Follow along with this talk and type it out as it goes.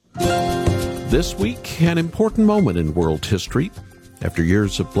This week, an important moment in world history. After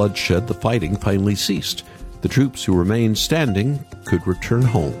years of bloodshed, the fighting finally ceased. The troops who remained standing could return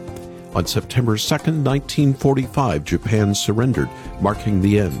home. On September 2nd, 1945, Japan surrendered, marking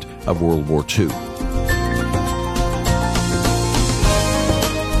the end of World War II.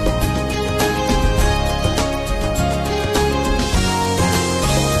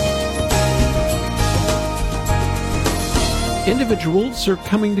 Individuals are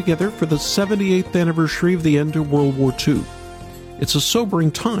coming together for the 78th anniversary of the end of World War II. It's a sobering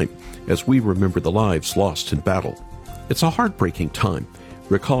time as we remember the lives lost in battle. It's a heartbreaking time,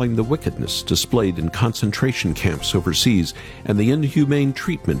 recalling the wickedness displayed in concentration camps overseas and the inhumane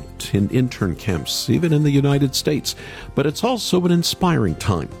treatment in intern camps, even in the United States. But it's also an inspiring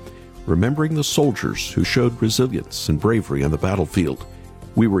time, remembering the soldiers who showed resilience and bravery on the battlefield.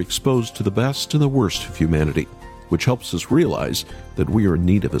 We were exposed to the best and the worst of humanity, which helps us realize that we are in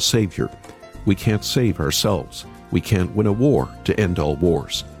need of a Savior. We can't save ourselves. We can't win a war to end all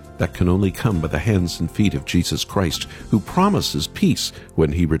wars. That can only come by the hands and feet of Jesus Christ, who promises peace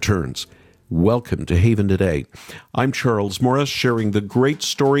when He returns. Welcome to Haven Today. I'm Charles Morris, sharing the great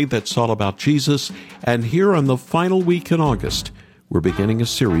story that's all about Jesus, and here on the final week in August, we're beginning a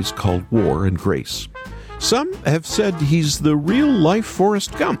series called War and Grace. Some have said he's the real-life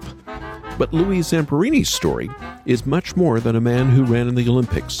Forrest Gump. But Louis Zamperini's story is much more than a man who ran in the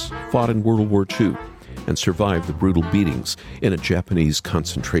Olympics, fought in World War II, and survived the brutal beatings in a Japanese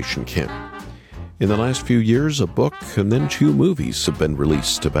concentration camp. In the last few years, a book and then 2 movies have been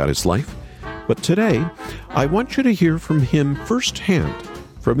released about his life. But today, I want you to hear from him firsthand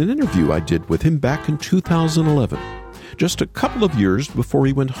from an interview I did with him back in 2011, just a couple of years before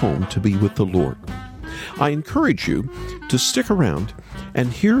he went home to be with the Lord. I encourage you to stick around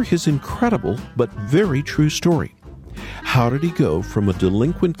and hear his incredible but very true story. How did he go from a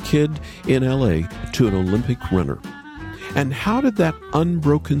delinquent kid in L.A. to an Olympic runner? And how did that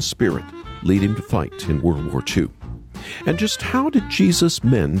unbroken spirit lead him to fight in World War II? And just how did Jesus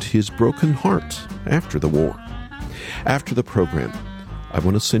mend his broken heart after the war? After the program, I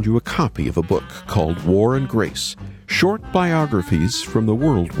want to send you a copy of a book called War and Grace, Short Biographies from the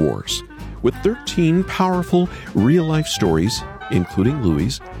World Wars. With 13 powerful, real-life stories, including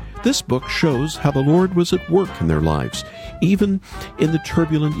Louis', this book shows how the Lord was at work in their lives, even in the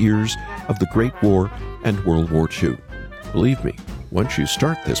turbulent years of the Great War and World War II. Believe me, once you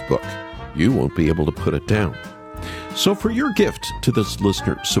start this book, you won't be able to put it down. So for your gift to this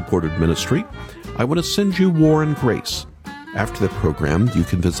listener-supported ministry, I want to send you War and Grace. After the program, you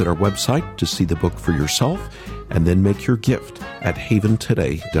can visit our website to see the book for yourself and then make your gift at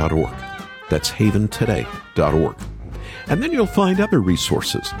haventoday.org. That's haventoday.org. And then you'll find other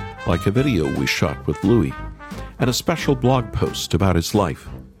resources, like a video we shot with Louis, and a special blog post about his life.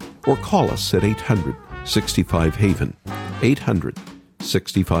 Or call us at 800-65-HAVEN,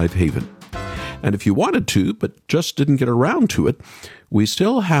 800-65-HAVEN. And if you wanted to, but just didn't get around to it, we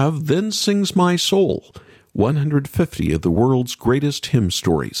still have Then Sings My Soul, 150 of the world's greatest hymn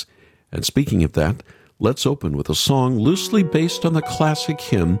stories. And speaking of that, let's open with a song loosely based on the classic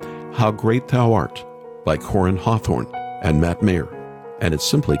hymn, How Great Thou Art, by Corin Hawthorne and Matt Mayer, and it's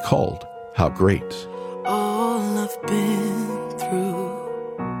simply called How Great. All I've been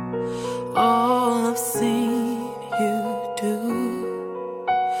through, all I've seen you do,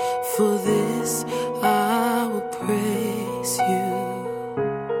 for this I will praise you.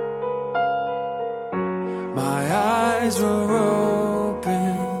 My eyes were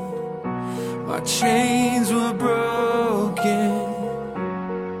open, my chains were broken,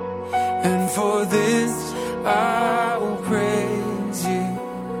 and for this I will praise you.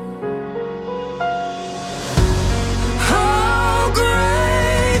 How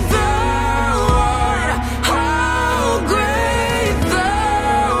great thou art, how great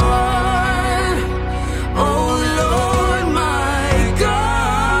thou art, oh Lord my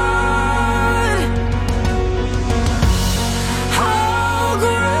God. How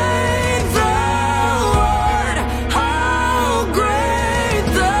great thou art,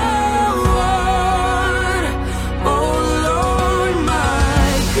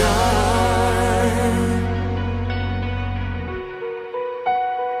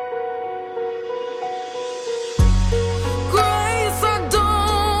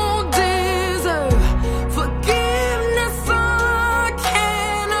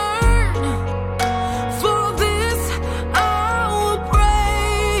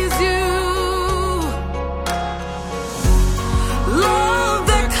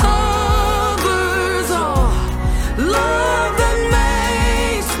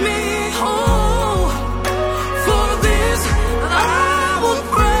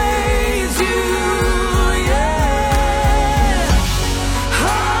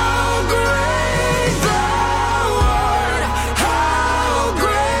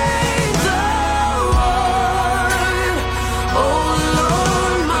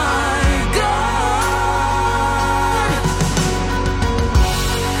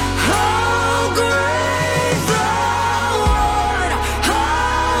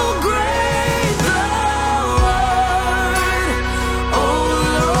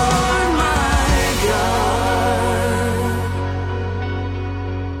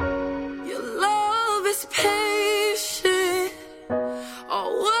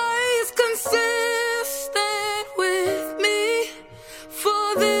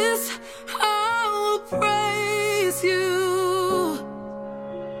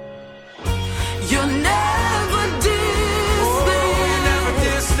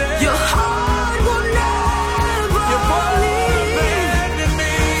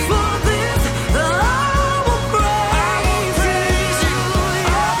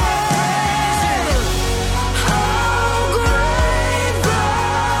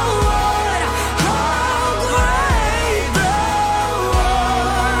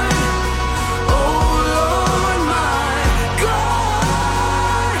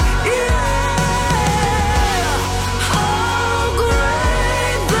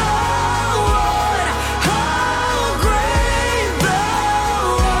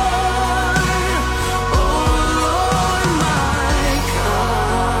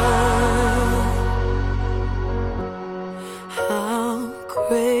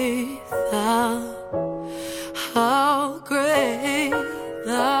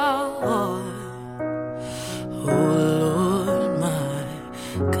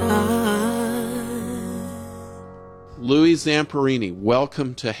 Zamperini,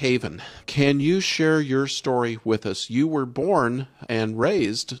 welcome to Haven. Can you share your story with us? You were born and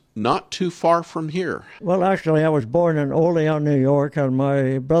raised not too far from here. Well, actually, I was born in Olean, New York, and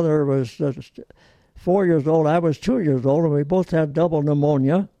my brother was 4 years old. I was 2 years old, and we both had double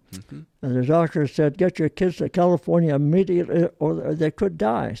pneumonia. Mm-hmm. And the doctor said, get your kids to California immediately or they could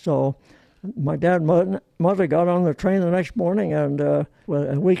die. So my dad and mother got on the train the next morning, and a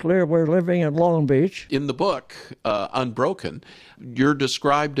week later we're living in Long Beach. In the book, Unbroken, you're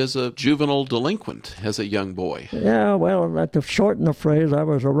described as a juvenile delinquent as a young boy. Yeah, well, to shorten the phrase, I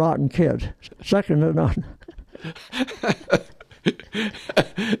was a rotten kid, second to none.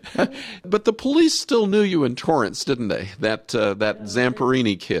 But the police still knew you in Torrance, didn't they? That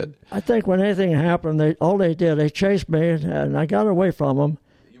Zamperini kid. I think when anything happened, they chased me, and I got away from them.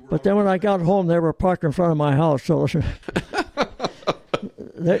 But then when I got home, they were parked in front of my house, so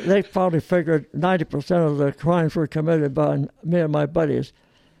they probably figured 90% of the crimes were committed by me and my buddies.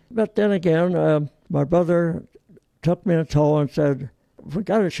 But then again, my brother took me in tow and said, "We've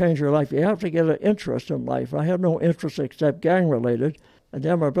got to change your life. You have to get an interest in life." I had no interest except gang-related. And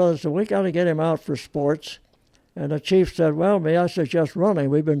then my brother said, "We got to get him out for sports." And the chief said, "Well, may I suggest running?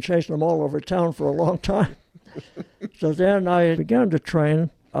 We've been chasing them all over town for a long time." So then I began to train.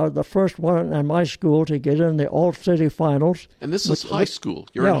 I was the first one in my school to get in the all-city finals. And this is high school.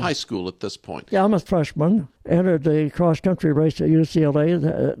 You're in high school at this point. Yeah, I'm a freshman. Entered the cross-country race at UCLA,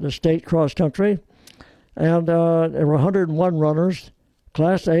 the state cross-country. And there were 101 runners,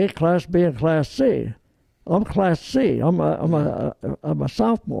 Class A, Class B, and Class C. I'm Class C. I'm a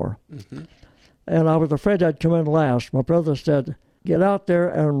sophomore. Mm-hmm. And I was afraid I'd come in last. My brother said, "Get out there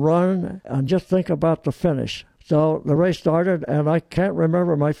and run and just think about the finish." So the race started, and I can't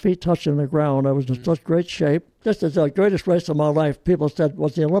remember my feet touching the ground. I was in such great shape. This is the greatest race of my life. People said,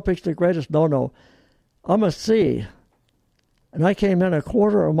 "Was the Olympics the greatest?" No. I'm a C. And I came in a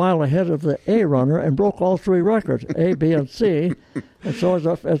quarter of a mile ahead of the A runner and broke all three records, A, B, and C. And so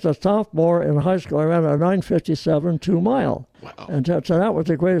as a sophomore in high school, I ran a 9:57 2-mile. Wow. And so that was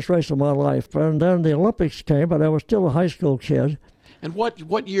the greatest race of my life. And then the Olympics came, but I was still a high school kid. And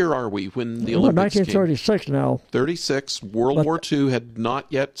what year are we when the Olympics 1936 came? now. 36. World War II had not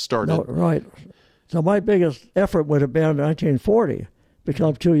yet started. No, right. So my biggest effort would have been 1940, because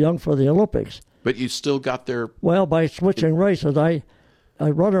I'm too young for the Olympics. But you still got there. Well, by switching races, a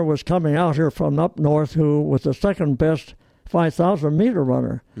runner was coming out here from up north who was the second best 5,000-meter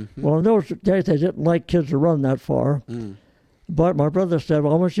runner. Mm-hmm. Well, in those days, they didn't like kids to run that far. Mm. But my brother said,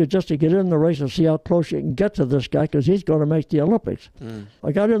 "Well, I want you just to get in the race and see how close you can get to this guy, because he's going to make the Olympics." Mm.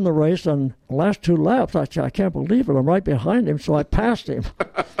 I got in the race, and the last two laps, I said, "I can't believe it. I'm right behind him." So I passed him.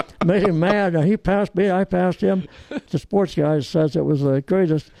 Made him mad. He passed me. I passed him. The sports guy says it was the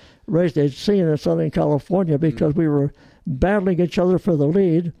greatest race they'd seen in Southern California, because we were battling each other for the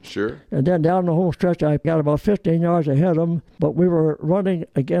lead. Sure. And then down the home stretch, I got about 15 yards ahead of him, but we were running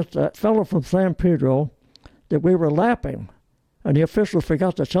against a fellow from San Pedro that we were lapping. And the official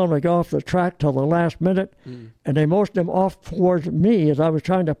forgot to tell him to go off the track till the last minute, and they motioned him off towards me as I was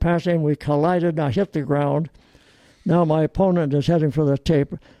trying to pass him. We collided, and I hit the ground. Now my opponent is heading for the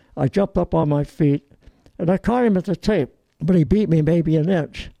tape. I jumped up on my feet, and I caught him at the tape, but he beat me maybe an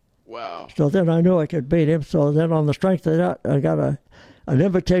inch. Wow. So then I knew I could beat him. So then on the strength of that, I got an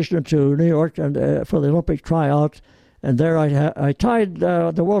invitation to New York and for the Olympic tryouts, and there I tied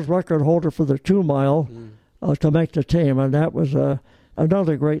the world record holder for the 2-mile. To make the team, and that was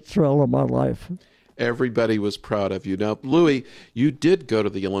another great thrill of my life. Everybody was proud of you. Now, Louis, you did go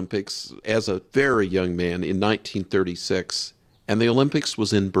to the Olympics as a very young man in 1936, and the Olympics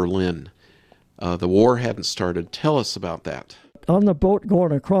was in Berlin. The war hadn't started. Tell us about that. On the boat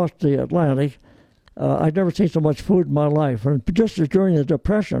going across the Atlantic, I'd never seen so much food in my life, and just during the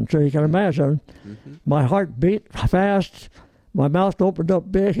Depression, so you can imagine, my heart beat fast, my mouth opened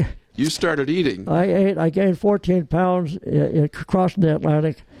up big. You started eating. I ate. I gained 14 pounds crossing the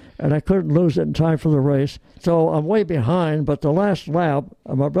Atlantic, and I couldn't lose it in time for the race. So I'm way behind, but the last lap,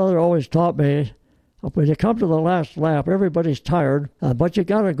 my brother always taught me, when you come to the last lap, everybody's tired, but you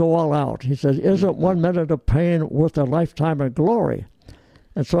got to go all out. He said, "Isn't 1 minute of pain worth a lifetime of glory?"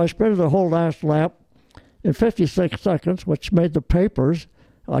 And so I sprinted the whole last lap in 56 seconds, which made the papers.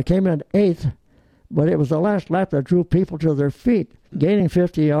 I came in 8th, but it was the last lap that drew people to their feet, gaining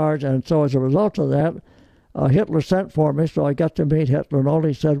 50 yards, and so as a result of that, Hitler sent for me, so I got to meet Hitler, and all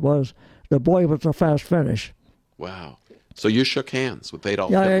he said was, "The boy was a fast finish." Wow. So you shook hands with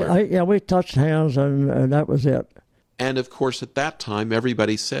Adolf Hitler. Yeah, we touched hands, and that was it. And, of course, at that time,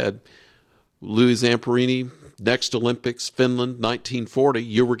 everybody said, Louis Zamperini, next Olympics, Finland, 1940,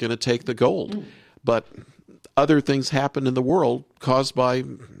 you were going to take the gold. But other things happened in the world caused by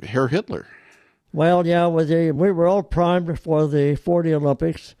Herr Hitler. Well, yeah, we were all primed for the 40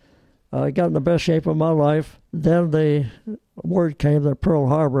 Olympics. I got in the best shape of my life. Then the word came that Pearl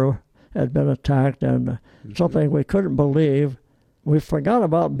Harbor had been attacked, and something we couldn't believe. We forgot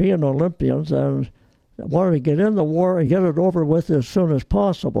about being Olympians and wanted to get in the war and get it over with as soon as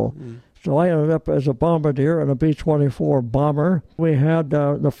possible. So I ended up as a bombardier in a B-24 bomber. We had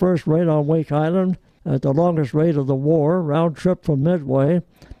the first raid on Wake Island, at the longest raid of the war, round trip from Midway.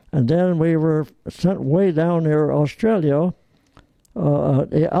 And then we were sent way down near Australia,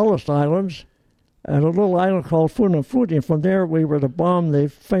 the Ellis Islands, and a little island called Funafuti. And from there, we were to bomb the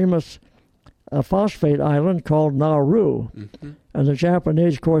famous phosphate island called Nauru. And the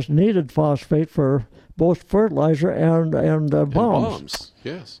Japanese, of course, needed phosphate for both fertilizer and bombs.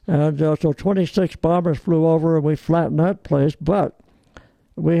 Yes. And so 26 bombers flew over, and we flattened that place. But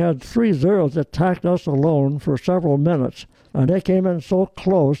we had 3 Zeros that attacked us alone for several minutes. And they came in so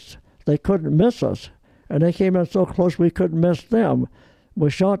close, they couldn't miss us. And they came in so close, we couldn't miss them. We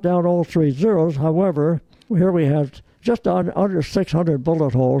shot down all 3 Zeros. However, here we had just under 600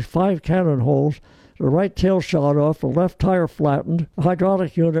 bullet holes, 5 cannon holes, the right tail shot off, the left tire flattened, the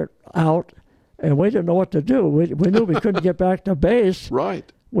hydraulic unit out, and we didn't know what to do. We knew we couldn't get back to base.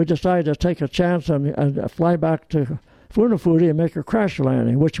 Right. We decided to take a chance and fly back to Funafuti and make a crash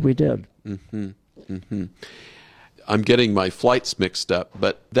landing, which we did. I'm getting my flights mixed up,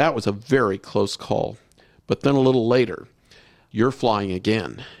 but that was a very close call. But then a little later, you're flying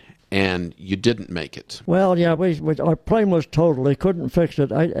again, and you didn't make it. Well, yeah, our plane was totaled. They couldn't fix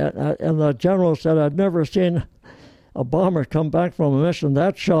it. And the general said, I'd never seen a bomber come back from a mission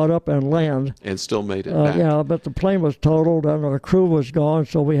that shot up and land. And still made it back. Yeah, but the plane was totaled, and our crew was gone,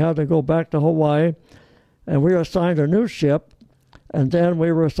 so we had to go back to Hawaii. And we were assigned a new ship, and then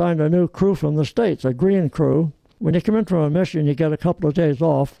we were assigned a new crew from the States, a green crew. When you come in from a mission, you get a couple of days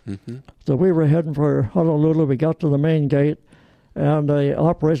off. So we were heading for Honolulu. We got to the main gate, and the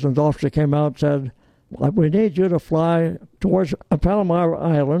operations officer came out and said, we need you to fly towards Palomar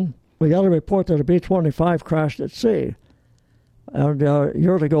Island. We got a report that a B-25 crashed at sea, and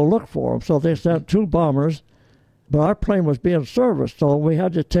you're to go look for them. So they sent 2 bombers, but our plane was being serviced, so we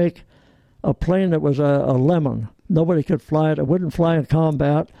had to take a plane that was a Lemon. Nobody could fly it. It wouldn't fly in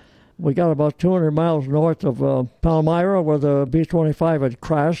combat. We got about 200 miles north of Palmyra, where the B-25 had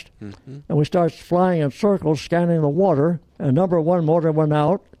crashed, and we started flying in circles, scanning the water, and number 1 motor went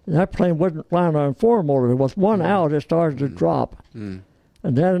out. And that plane wouldn't land on 4 motors. With 1 out, it started to drop. And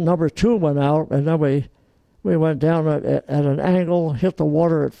then number 2 went out, and then we went down at an angle, hit the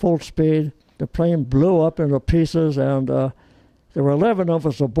water at full speed. The plane blew up into pieces, and there were 11 of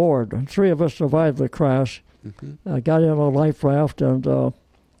us aboard, and 3 of us survived the crash. Got in a life raft and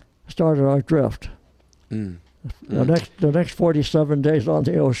started our drift. The next 47 days on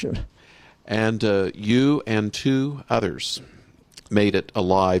the ocean. And you and 2 others made it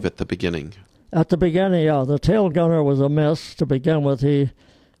alive at the beginning. At the beginning, yeah. The tail gunner was a mess to begin with. He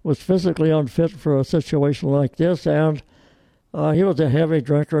was physically unfit for a situation like this, and he was a heavy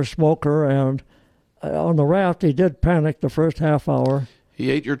drinker, smoker, and on the raft he did panic the first half hour.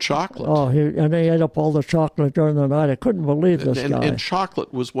 He ate your chocolate. And he ate up all the chocolate during the night. I couldn't believe this guy. And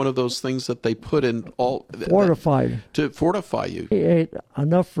chocolate was one of those things that they put in all... Fortified. To fortify you. He ate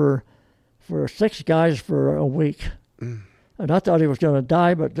enough for 6 guys for a week. And I thought he was going to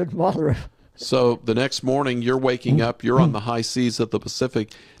die, but it didn't bother him. So the next morning, you're waking up, you're on the high seas of the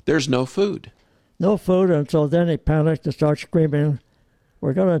Pacific. There's no food. No food, and so then he panicked and started screaming,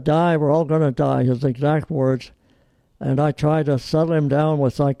 "We're going to die, we're all going to die," his exact words. And I tried to settle him down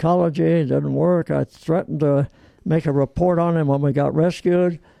with psychology. It didn't work. I threatened to make a report on him when we got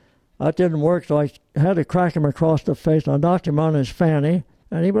rescued. That didn't work, so I had to crack him across the face. I knocked him on his fanny,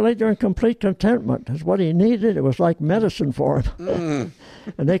 and he lay there in complete contentment. It's what he needed. It was like medicine for him.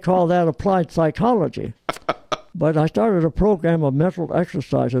 And they call that applied psychology. But I started a program of mental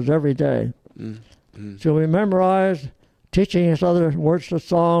exercises every day. So we memorized, teaching each other words to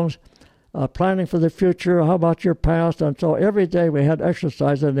songs, planning for the future, how about your past? And so every day we had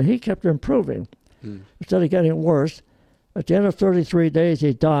exercise, and he kept improving instead of getting worse. At the end of 33 days,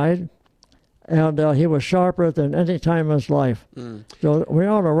 he died, and he was sharper than any time in his life. So when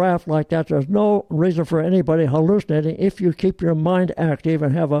you're on a raft like that, there's no reason for anybody hallucinating if you keep your mind active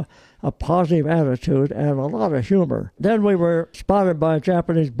and have a positive attitude and a lot of humor. Then we were spotted by a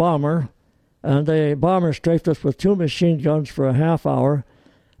Japanese bomber, and the bomber strafed us with 2 machine guns for a half hour.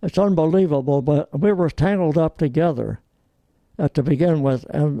 It's unbelievable, but we were tangled up together to begin with,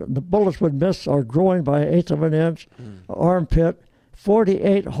 and the bullets would miss our groin by 1/8 of an inch, armpit,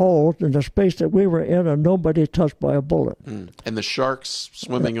 48 holes in the space that we were in, and nobody touched by a bullet. And the sharks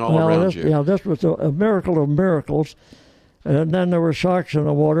swimming all around you. Yeah, this was a miracle of miracles. And then there were sharks in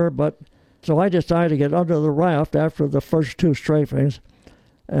the water, so I decided to get under the raft after the first 2 strafings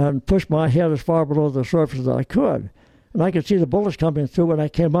and push my head as far below the surface as I could. And I could see the bullets coming through. When I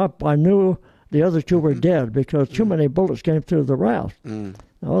came up, I knew the other 2 were dead because too many bullets came through the raft.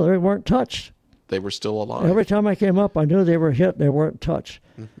 No, they weren't touched. They were still alive. Every time I came up, I knew they were hit and they weren't touched.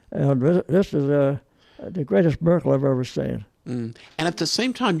 And this is the greatest miracle I've ever seen. And at the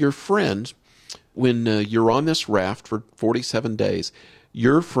same time, your friend, when you're on this raft for 47 days,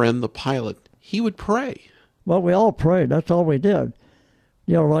 your friend, the pilot, he would pray. Well, we all prayed. That's all we did.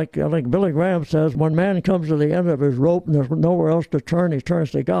 You know, like Billy Graham says, when man comes to the end of his rope and there's nowhere else to turn, he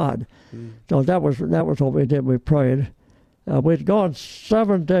turns to God. So that was what we did. We prayed. We'd gone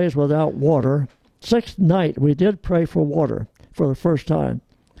 7 days without water. 6th night, we did pray for water for the first time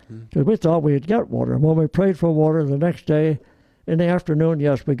because we thought we'd get water. When we prayed for water the next day, in the afternoon,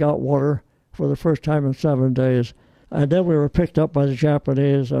 yes, we got water for the first time in 7 days. And then we were picked up by the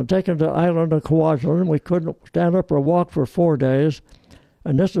Japanese and taken to the island of Kwajalein. We couldn't stand up or walk for 4 days.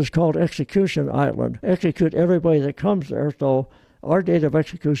 And this is called Execution Island. Execute everybody that comes there, so our date of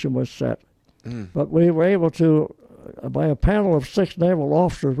execution was set. But we were able to, by a panel of 6 naval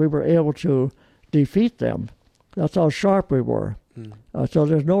officers, we were able to defeat them. That's how sharp we were. So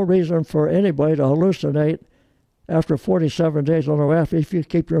there's no reason for anybody to hallucinate after 47 days on a raft if you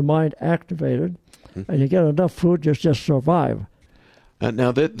keep your mind activated and you get enough food, just survive.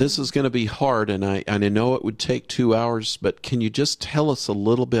 Now, this is going to be hard, and I know it would take 2 hours, but can you just tell us a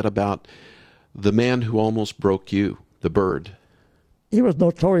little bit about the man who almost broke you, the bird? He was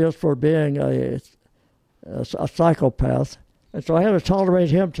notorious for being a psychopath, and so I had to tolerate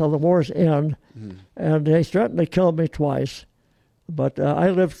him till the war's end, and he threatened to kill me twice, but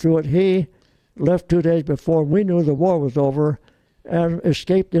I lived through it. He left 2 days before we knew the war was over and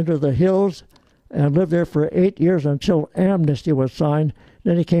escaped into the hills and lived there for 8 years until amnesty was signed.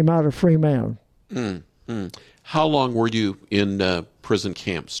 Then he came out a free man. How long were you in prison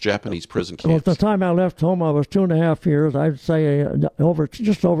camps, Japanese prison camps? Well, at the time I left home, I was 2.5 years. I'd say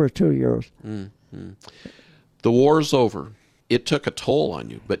just over 2 years. The war's over. It took a toll on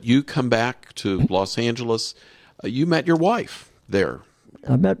you, but you come back to Los Angeles. You met your wife there.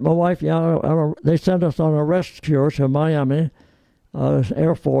 I met my wife. Yeah, they sent us on a rescue to Miami,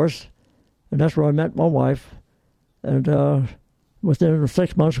 Air Force. And that's where I met my wife. And within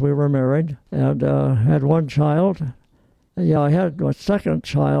 6 months, we were married and had 1 child. And, yeah, I had my 2nd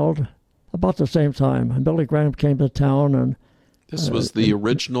child about the same time. And Billy Graham came to town. And this was the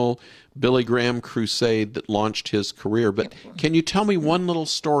original Billy Graham crusade that launched his career. But can you tell me one little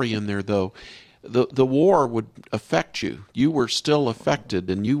story in there, though? The war would affect you. You were still affected,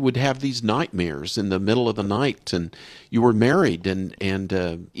 and you would have these nightmares in the middle of the night. And you were married, and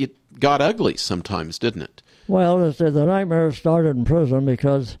it got ugly sometimes, didn't it? Well, the nightmares started in prison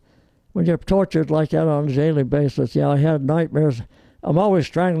because when you're tortured like that on a daily basis, I had nightmares. I'm always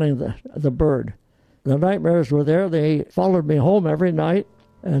strangling the bird. The nightmares were there. They followed me home every night.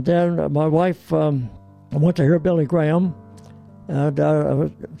 And then my wife went to hear Billy Graham. And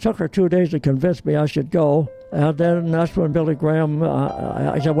it took her 2 days to convince me I should go. And then that's when Billy Graham,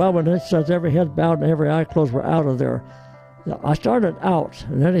 I said, well, when it says every head bowed and every eye closed, we're out of there. I started out,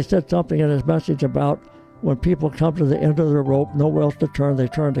 and then he said something in his message about when people come to the end of their rope, nowhere else to turn, they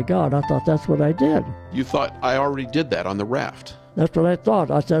turn to God. I thought that's what I did. You thought, I already did that on the raft. That's what I thought.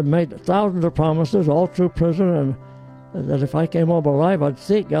 I said, made thousands of promises all through prison, and that if I came home alive, I'd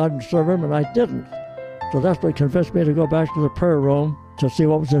seek God and serve Him, and I didn't. So that's what convinced me to go back to the prayer room to see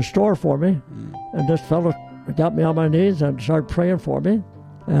what was in store for me. And this fellow got me on my knees and started praying for me.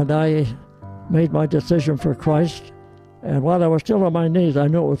 And I made my decision for Christ. And while I was still on my knees, I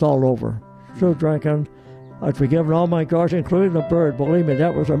knew it was all over. Through drinking, I'd forgiven all my guards, including the bird. Believe me,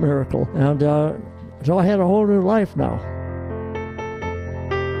 that was a miracle. And so I had a whole new life now.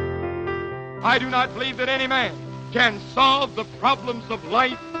 I do not believe that any man can solve the problems of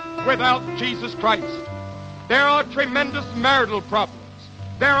life without Jesus Christ. There are tremendous marital problems.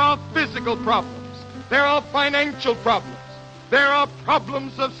 There are physical problems. There are financial problems. There are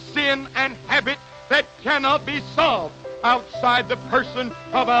problems of sin and habit that cannot be solved outside the person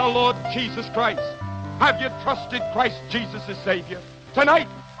of our Lord Jesus Christ. Have you trusted Christ Jesus as Savior? Tonight,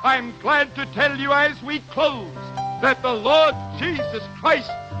 I'm glad to tell you as we close that the Lord Jesus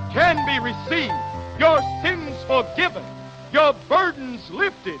Christ can be received, your sins forgiven, your burdens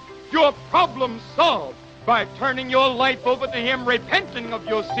lifted, your problems solved by turning your life over to Him, repenting of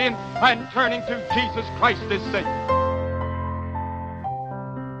your sin, and turning to Jesus Christ as Savior.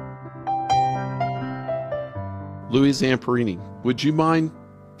 Louis Zamperini, would you mind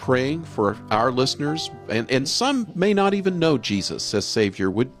praying for our listeners? And some may not even know Jesus as Savior.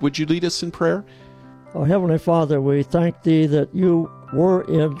 Would you lead us in prayer? Oh, Heavenly Father, we thank Thee that You were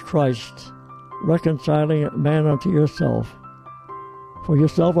in Christ, reconciling man unto Yourself. For You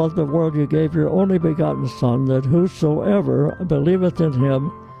so loved the world, You gave Your only begotten Son, that whosoever believeth in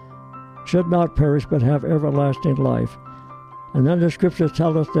Him should not perish, but have everlasting life. And then the Scriptures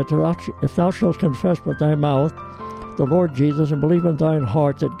tell us that if thou shalt confess with thy mouth the Lord Jesus and believe in thine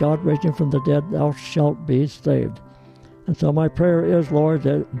heart that God raised Him from the dead, thou shalt be saved. And so my prayer is, Lord,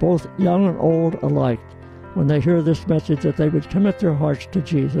 that both young and old alike, when they hear this message, that they would commit their hearts to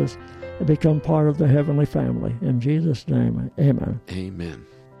Jesus and become part of the heavenly family. In Jesus' name, amen. Amen.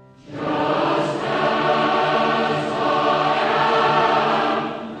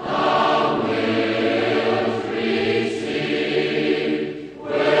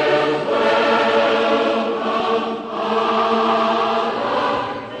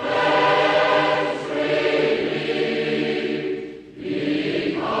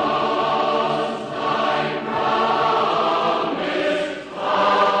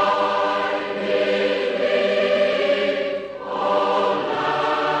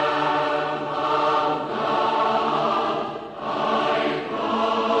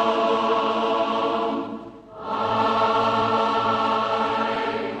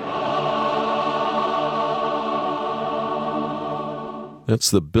 That's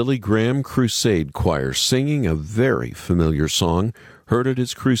the Billy Graham Crusade Choir singing a very familiar song, heard at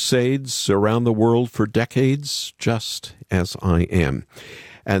his crusades around the world for decades, Just As I Am.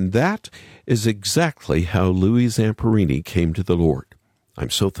 And that is exactly how Louis Zamperini came to the Lord. I'm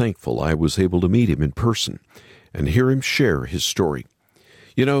so thankful I was able to meet him in person and hear him share his story.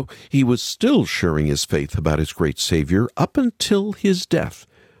 You know, he was still sharing his faith about his great Savior up until his death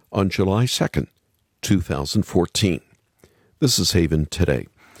on July 2nd, 2014. This is Haven Today,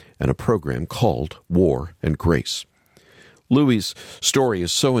 and a program called War and Grace. Louis' story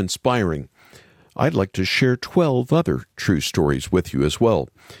is so inspiring. I'd like to share 12 other true stories with you as well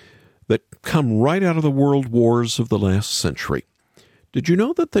that come right out of the world wars of the last century. Did you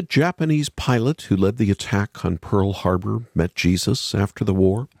know that the Japanese pilot who led the attack on Pearl Harbor met Jesus after the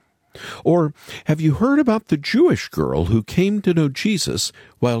war? Or have you heard about the Jewish girl who came to know Jesus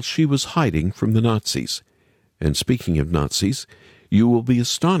while she was hiding from the Nazis? And speaking of Nazis, you will be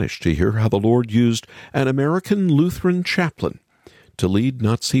astonished to hear how the Lord used an American Lutheran chaplain to lead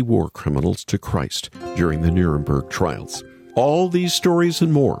Nazi war criminals to Christ during the Nuremberg trials. All these stories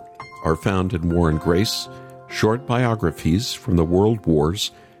and more are found in War and Grace, short biographies from the world wars.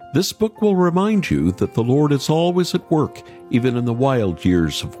 This book will remind you that the Lord is always at work, even in the wild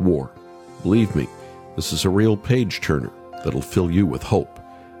years of war. Believe me, this is a real page-turner that'll fill you with hope.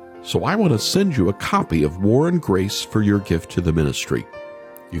 So I want to send you a copy of War and Grace for your gift to the ministry.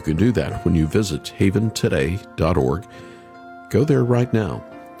 You can do that when you visit haventoday.org. Go there right now,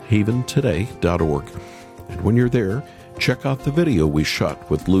 haventoday.org. And when you're there, check out the video we shot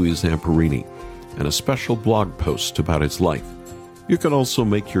with Louis Zamperini and a special blog post about his life. You can also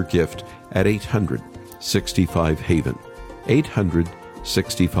make your gift at 800-65-HAVEN,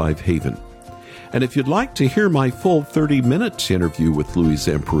 800-65-HAVEN. And if you'd like to hear my full 30-minute interview with Louis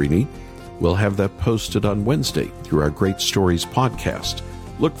Zamperini, we'll have that posted on Wednesday through our Great Stories podcast.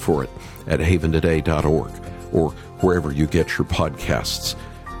 Look for it at haventoday.org or wherever you get your podcasts.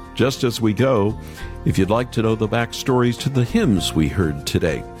 Just as we go, if you'd like to know the backstories to the hymns we heard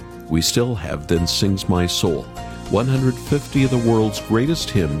today, we still have Then Sings My Soul, 150 of the world's greatest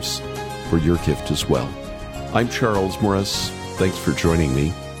hymns for your gift as well. I'm Charles Morris. Thanks for joining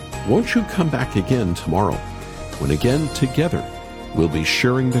me. Won't you come back again tomorrow, when again together we'll be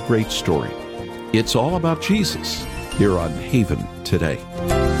sharing the great story. It's all about Jesus here on Haven Today.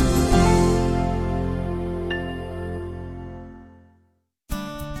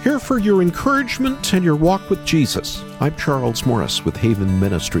 Here for your encouragement and your walk with Jesus. I'm Charles Morris with Haven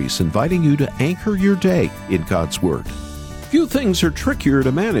Ministries, inviting you to anchor your day in God's Word. Few things are trickier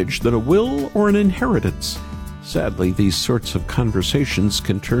to manage than a will or an inheritance. Sadly, these sorts of conversations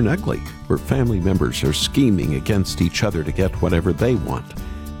can turn ugly, where family members are scheming against each other to get whatever they want.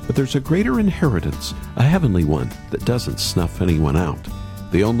 But there's a greater inheritance, a heavenly one, that doesn't snuff anyone out.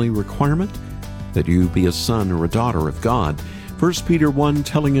 The only requirement? That you be a son or a daughter of God. 1 Peter 1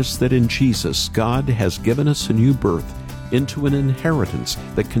 telling us that in Jesus, God has given us a new birth into an inheritance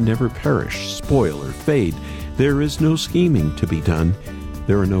that can never perish, spoil, or fade. There is no scheming to be done.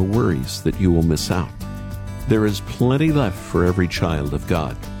 There are no worries that you will miss out. There is plenty left for every child of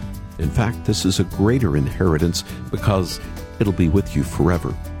God. In fact, this is a greater inheritance because it'll be with you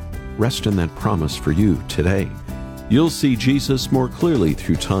forever. Rest in that promise for you today. You'll see Jesus more clearly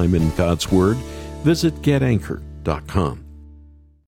through time in God's Word. Visit getanchor.com.